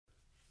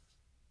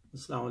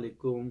Assalamu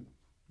alaikum,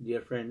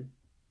 dear friend.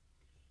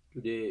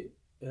 Today,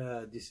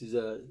 this is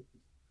a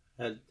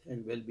health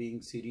and well-being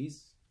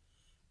series,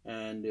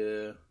 and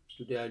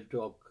today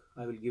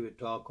I will give a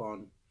talk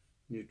on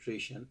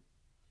nutrition.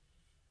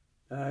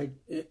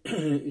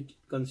 It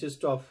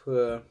consists of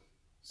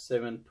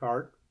seven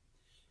part: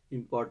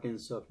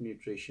 importance of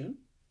nutrition,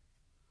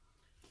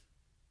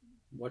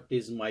 what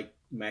is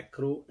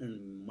macro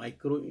and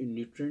micro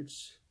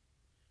nutrients,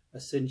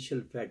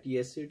 essential fatty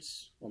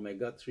acids,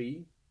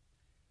 omega-3,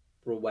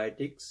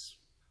 probiotics,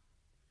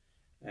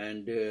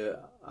 and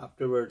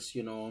afterwards,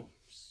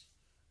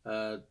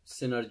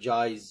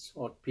 synergize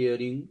or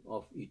pairing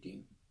of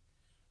eating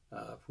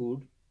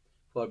food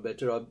for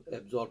better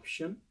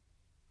absorption,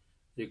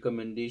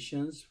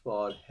 recommendations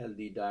for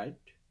healthy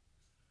diet,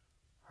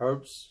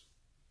 herbs,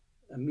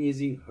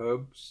 amazing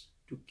herbs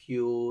to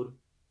cure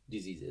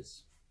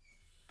diseases.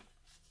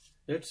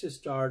 Let's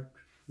start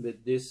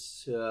with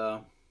this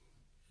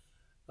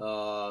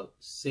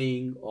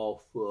saying of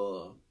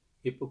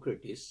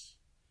Hippocrates,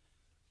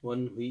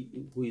 one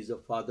who is a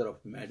father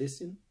of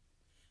medicine: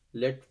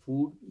 let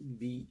food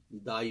be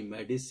thy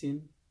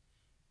medicine,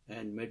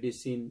 and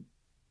medicine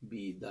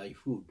be thy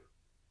food.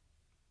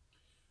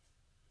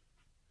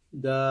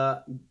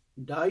 The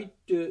diet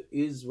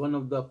is one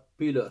of the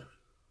pillar,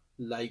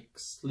 like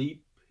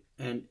sleep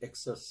and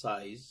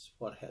exercise,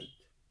 for health.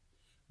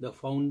 The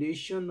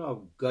foundation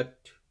of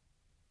gut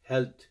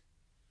health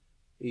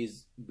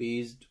is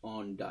based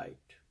on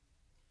diet.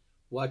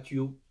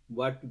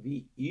 What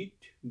we eat,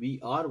 we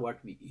are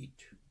what we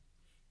eat.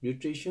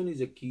 Nutrition is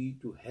a key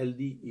to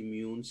healthy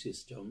immune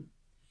system,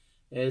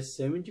 as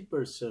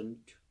 70%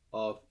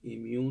 of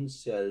immune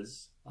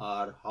cells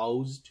are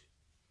housed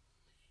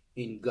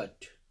in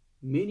gut.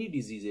 Many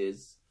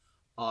diseases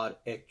are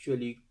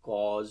actually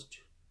caused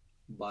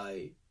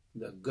by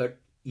the gut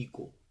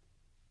echo.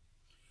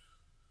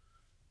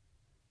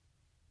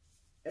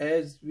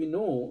 As we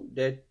know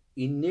that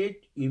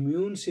innate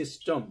immune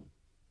system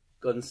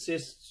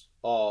consists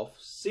of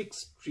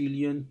 6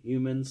 trillion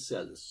human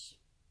cells,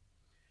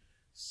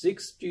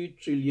 60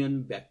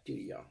 trillion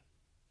bacteria,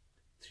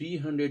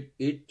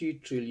 380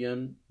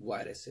 trillion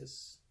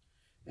viruses,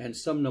 and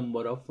some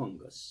number of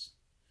fungus.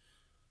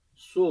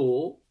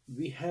 So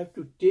we have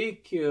to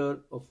take care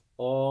of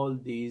all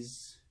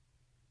these,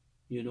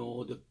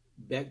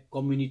 the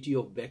community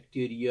of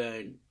bacteria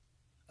and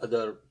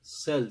other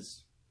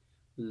cells,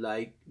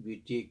 like we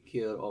take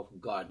care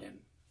of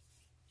garden.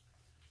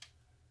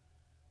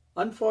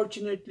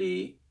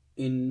 Unfortunately,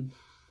 in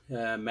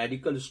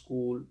medical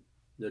school,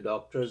 the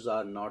doctors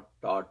are not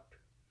taught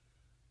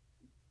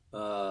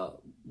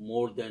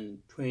more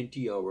than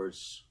 20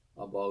 hours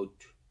about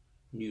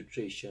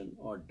nutrition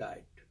or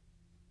diet.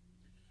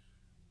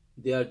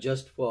 They are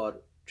just for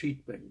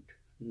treatment,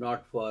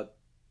 not for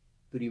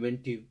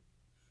prevention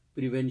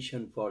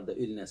for the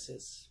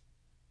illnesses.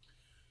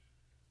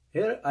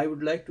 Here I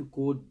would like to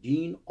quote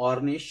Dean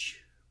Ornish,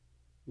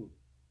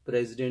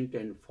 president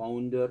and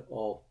founder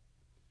of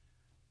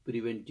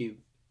Preventive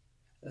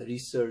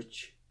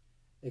Research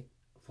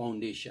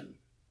Foundation,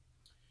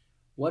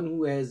 one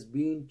who has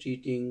been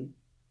treating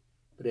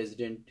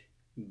President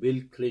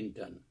Bill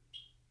Clinton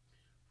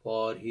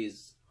for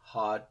his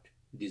heart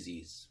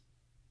disease.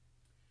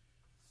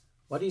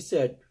 What he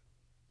said: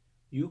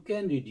 you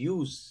can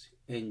reduce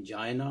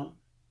angina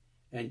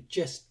and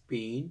chest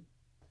pain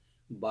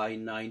by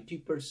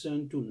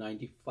 90% to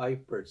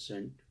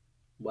 95%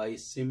 by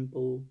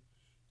simple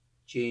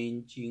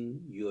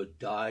changing your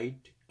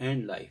diet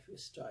and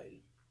lifestyle.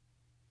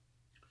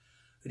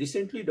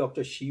 Recently,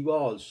 Dr. Shiva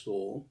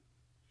also,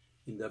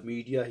 in the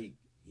media,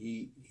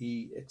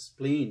 he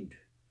explained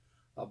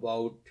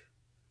about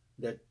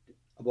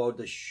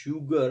the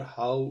sugar,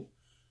 how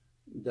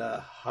the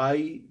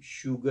high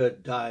sugar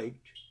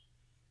diet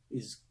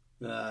is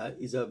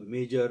a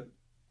major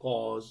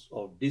cause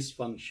of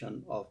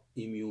dysfunction of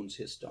immune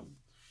system.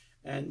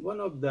 And one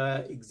of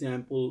the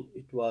example,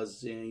 it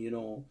was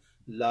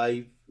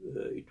live,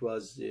 it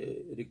was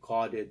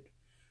recorded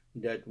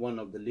that one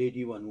of the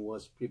lady, one who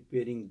was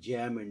preparing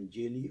jam and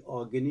jelly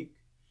organic,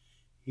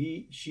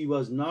 she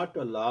was not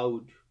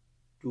allowed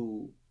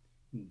to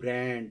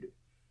brand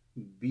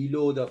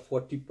below the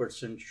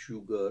 40%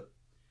 sugar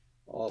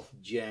of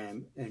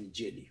jam and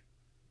jelly.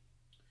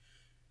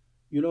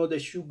 The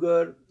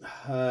sugar,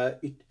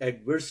 it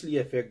adversely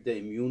affects the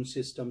immune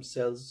system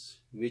cells,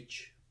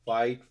 which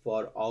fight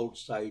for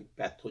outside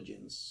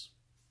pathogens.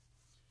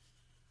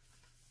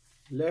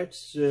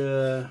 Let's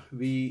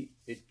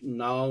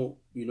now,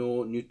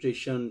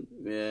 nutrition,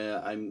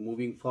 I'm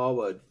moving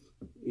forward.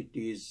 It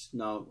is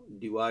now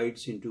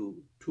divides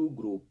into two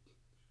groups: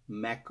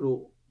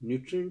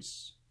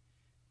 macronutrients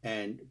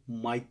and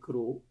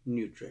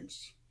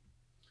micronutrients.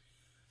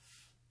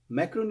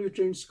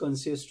 Macronutrients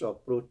consist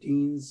of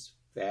proteins,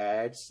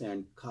 fats,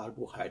 and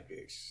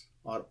carbohydrates,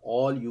 are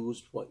all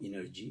used for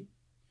energy.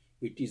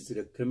 It is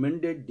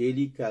recommended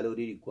daily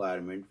calorie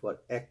requirement for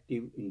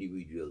active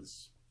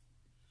individuals.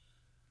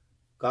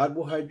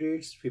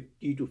 Carbohydrates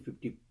 50 to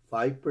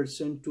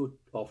 55%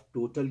 of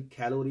total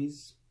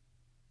calories.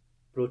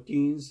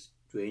 proteins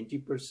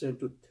 20%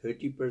 to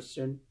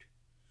 30%,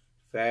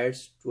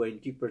 fats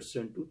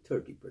 20% to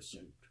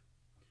 30%.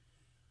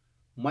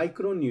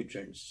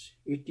 Micronutrients,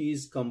 it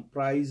is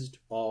comprised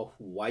of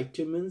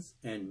vitamins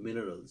and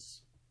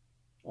minerals,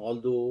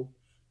 although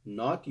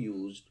not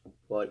used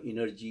for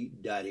energy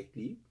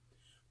directly,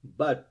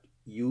 but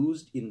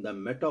used in the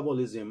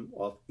metabolism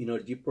of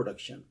energy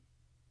production,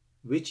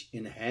 which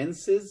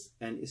enhances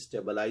and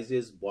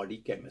stabilizes body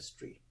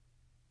chemistry.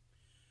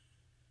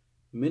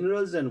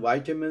 Minerals and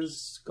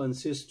vitamins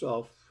consist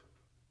of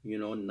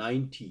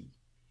 90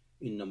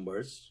 in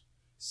numbers,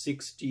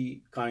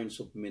 60 kinds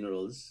of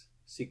minerals,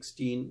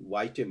 16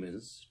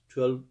 vitamins,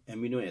 12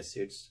 amino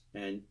acids,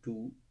 and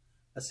 2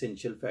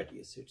 essential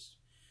fatty acids.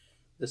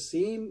 The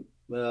same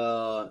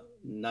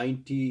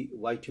 90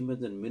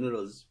 vitamins and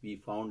minerals we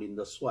found in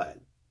the soil.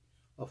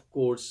 Of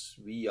course,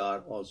 we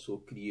are also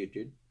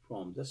created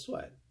from the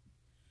soil.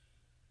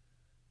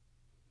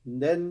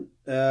 Then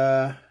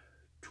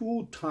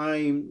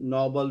two-time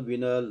Nobel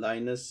winner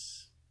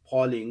Linus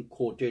Pauling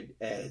quoted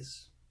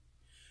as,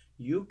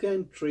 "You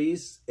can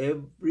trace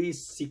every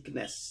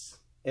sickness,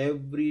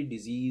 every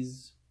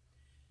disease,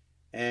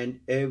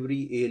 and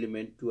every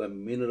ailment to a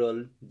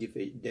mineral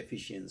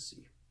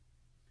deficiency."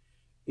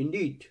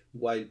 Indeed,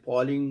 while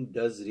Pauling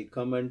does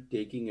recommend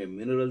taking a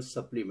mineral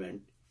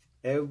supplement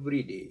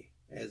every day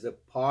as a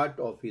part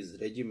of his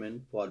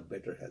regimen for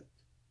better health.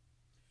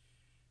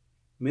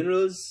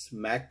 Minerals,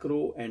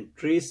 macro and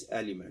trace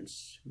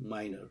elements,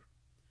 minor,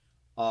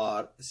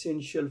 are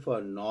essential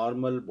for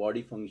normal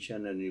body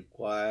function and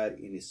require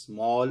in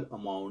small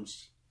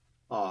amounts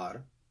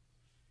are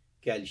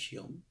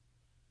calcium,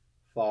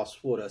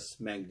 phosphorus,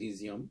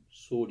 magnesium,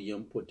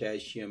 sodium,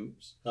 potassium,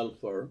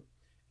 sulfur,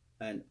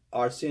 and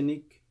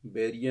arsenic,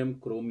 barium,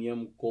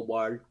 chromium,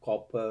 cobalt,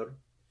 copper,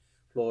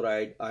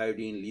 fluoride,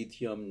 iodine,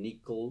 lithium,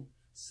 nickel,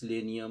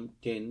 selenium,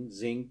 tin,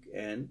 zinc,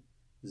 and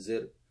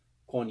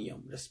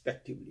zirconium,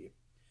 respectively,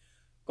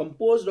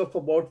 composed of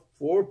about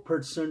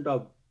 4%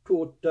 of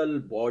total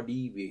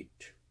body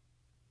weight.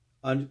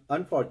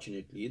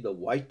 Unfortunately, the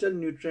vital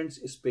nutrients,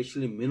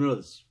 especially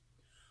minerals,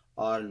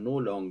 are no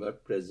longer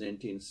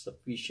present in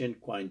sufficient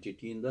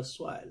quantity in the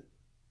soil.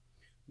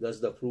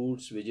 Thus, the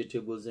fruits,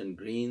 vegetables, and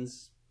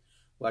grains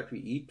what we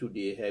eat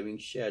today having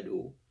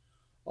shadow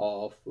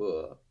of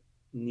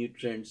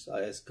nutrients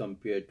as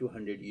compared to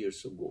 100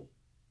 years ago.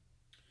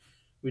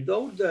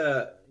 Without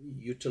the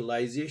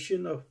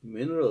utilization of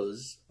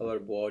minerals, our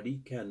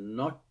body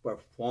cannot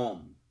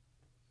perform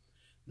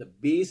the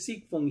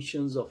basic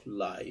functions of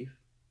life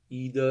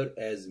either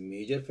as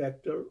major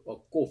factor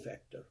or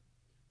cofactor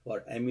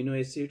for amino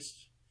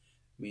acids,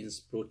 means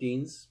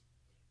proteins,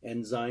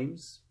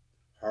 enzymes,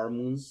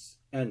 hormones,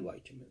 and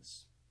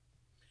vitamins.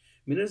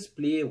 Minerals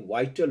play a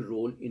vital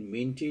role in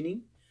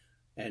maintaining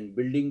and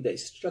building the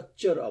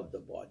structure of the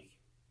body,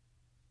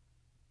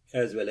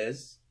 as well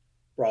as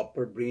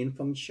proper brain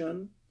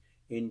function,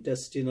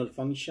 intestinal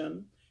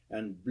function,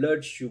 and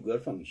blood sugar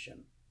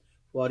function.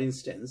 For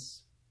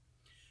instance,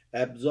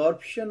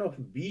 absorption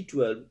of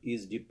B12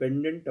 is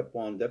dependent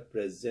upon the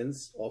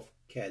presence of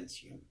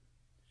calcium.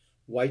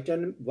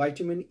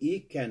 Vitamin A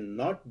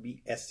cannot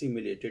be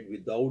assimilated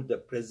without the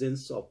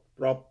presence of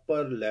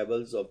proper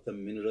levels of the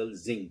mineral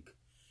zinc,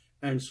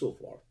 and so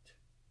forth.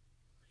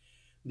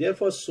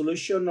 Therefore,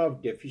 solution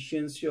of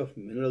deficiency of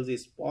minerals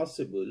is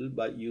possible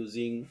by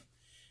using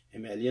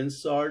Himalayan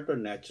salt or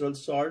natural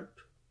salt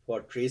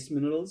for trace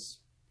minerals,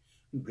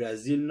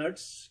 Brazil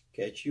nuts,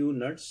 cashew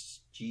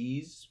nuts,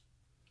 cheese,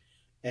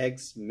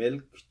 eggs,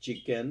 milk,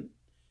 chicken,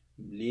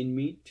 lean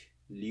meat,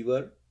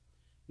 liver,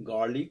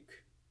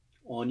 garlic,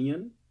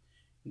 onion,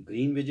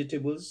 green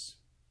vegetables,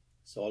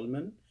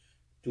 salmon,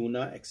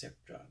 tuna,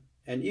 etc.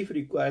 And if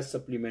required,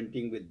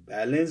 supplementing with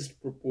balanced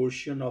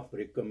proportion of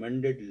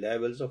recommended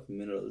levels of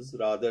minerals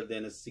rather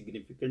than a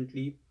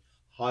significantly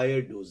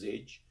higher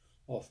dosage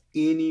of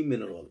any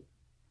mineral.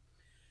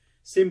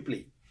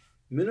 Simply,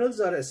 minerals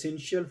are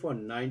essential for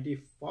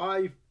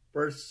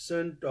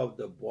 95% of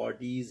the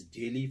body's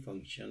daily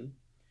functioning,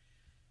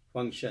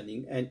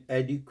 and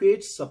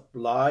adequate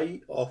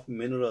supply of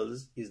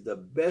minerals is the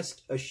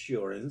best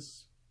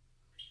assurance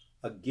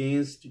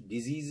against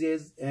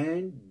diseases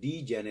and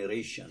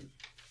degeneration.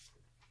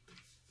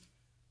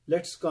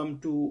 Let's come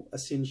to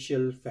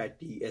essential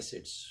fatty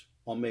acids,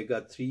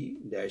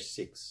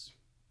 omega-3-6.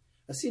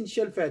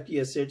 Essential fatty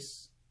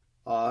acids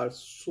are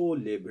so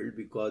labeled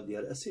because they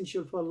are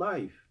essential for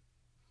life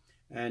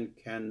and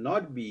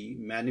cannot be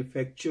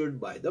manufactured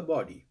by the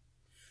body.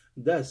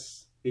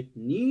 Thus, it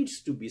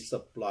needs to be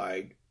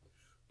supplied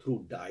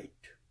through diet.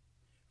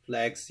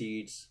 Flax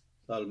seeds,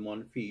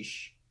 salmon,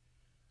 fish,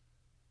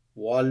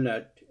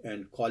 walnut,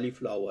 and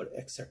cauliflower,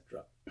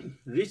 etc.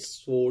 Rich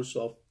source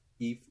of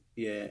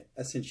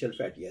essential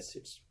fatty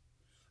acids.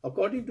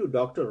 According to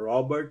Dr.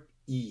 Robert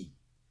E.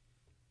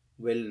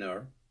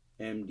 Wellner,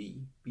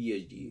 MD,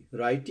 PhD,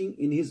 writing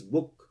in his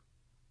book,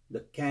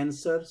 The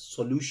Cancer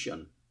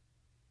Solution,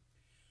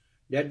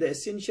 that the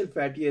essential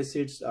fatty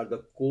acids are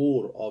the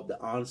core of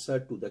the answer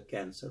to the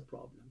cancer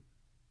problem.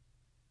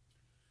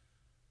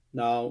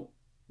 Now,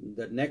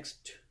 The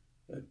next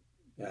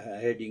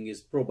heading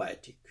is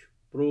probiotic.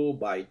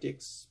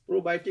 Probiotics.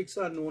 Probiotics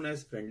are known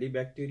as friendly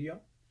bacteria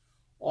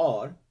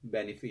or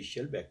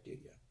beneficial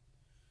bacteria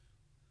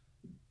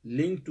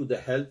linked to the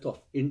health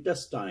of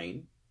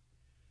intestine.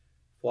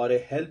 For a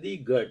healthy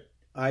gut,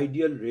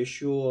 ideal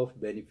ratio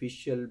of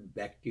beneficial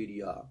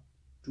bacteria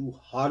to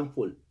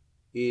harmful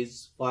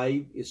is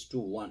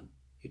 5:1.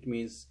 It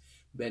means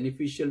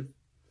beneficial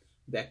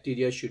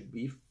bacteria should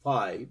be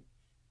 5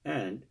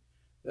 and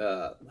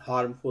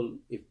harmful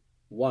if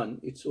 1.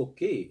 It's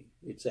okay.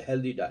 It's a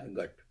healthy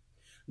gut.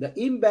 The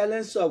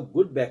imbalance of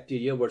good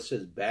bacteria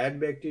versus bad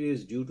bacteria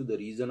is due to the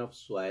reason of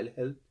soil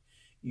health,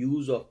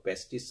 use of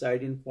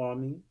pesticide in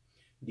farming,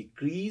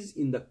 decrease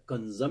in the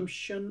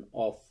consumption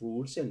of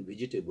fruits and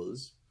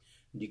vegetables,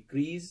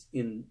 decrease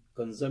in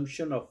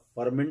consumption of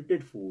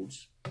fermented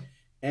foods,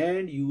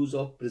 and use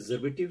of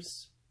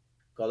preservatives,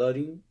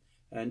 coloring,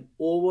 and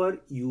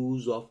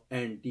overuse of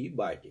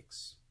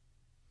antibiotics.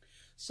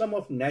 Some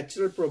of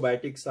natural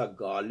probiotics are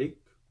garlic,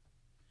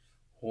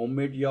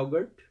 homemade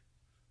yogurt,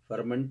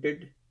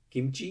 fermented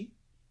kimchi,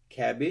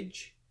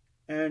 cabbage,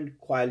 and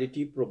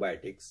quality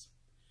probiotics.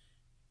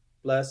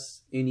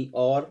 Plus any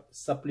or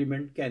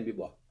supplement can be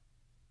bought.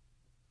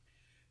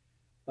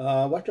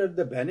 What are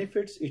the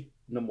benefits?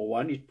 Number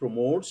 1, it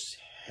promotes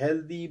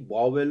healthy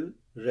bowel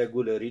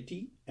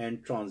regularity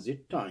and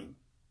transit time.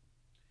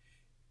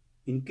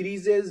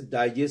 Increases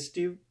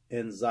digestive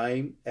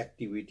enzyme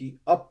activity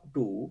up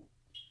to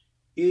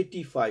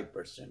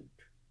 85%.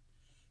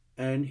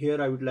 And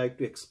here I would like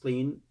to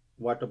explain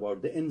what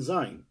about the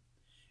enzyme.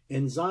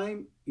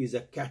 Enzyme is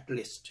a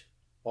catalyst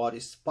or a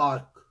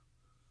spark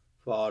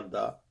for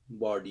the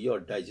body or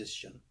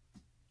digestion.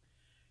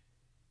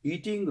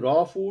 Eating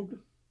raw food,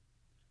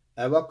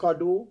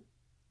 avocado,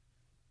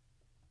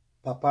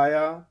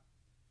 papaya,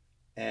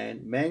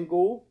 and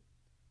mango,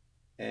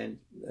 and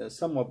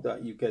some of the,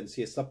 you can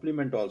see a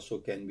supplement also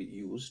can be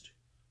used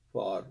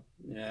for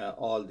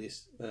all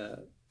this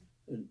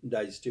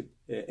digestive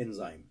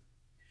enzyme.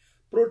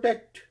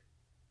 Protect,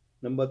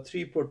 number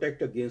 3,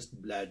 protect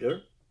against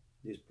bladder,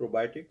 these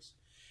probiotics,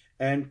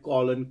 and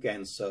colon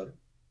cancer,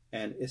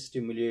 and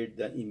stimulate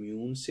the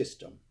immune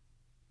system.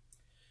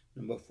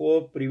 Number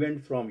 4,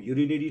 prevent from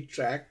urinary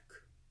tract,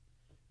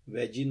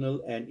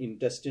 vaginal and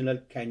intestinal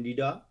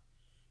candida,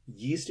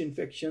 yeast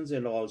infections,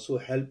 and also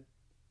help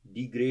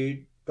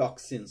degrade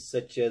toxins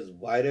such as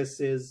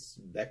viruses,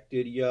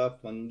 bacteria,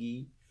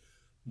 fungi,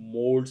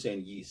 molds,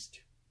 and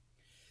yeast.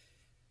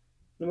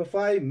 Number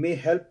 5, may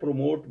help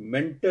promote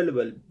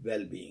mental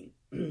well-being.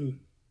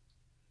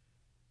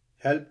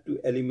 Help to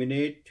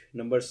eliminate,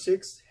 number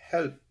 6,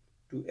 help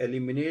to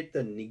eliminate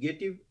the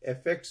negative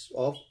effects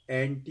of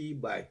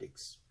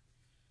antibiotics.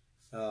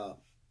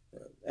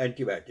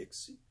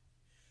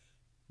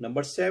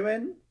 Number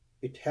 7,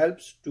 it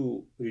helps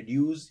to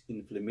reduce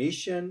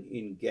inflammation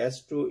in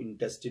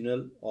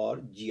gastrointestinal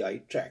or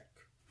GI tract.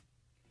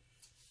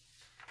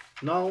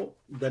 Now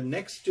the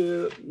next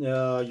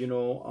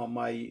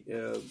my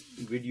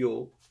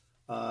video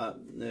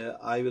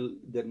I will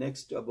the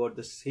next about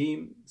the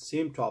same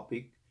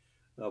topic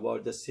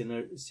about the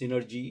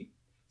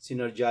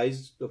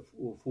synergize the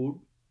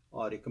food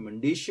or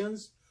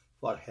recommendations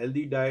for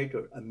healthy diet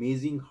or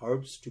amazing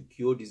herbs to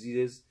cure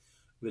diseases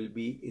will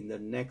be in the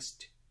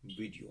next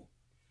video.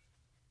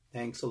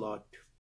 Thanks a lot.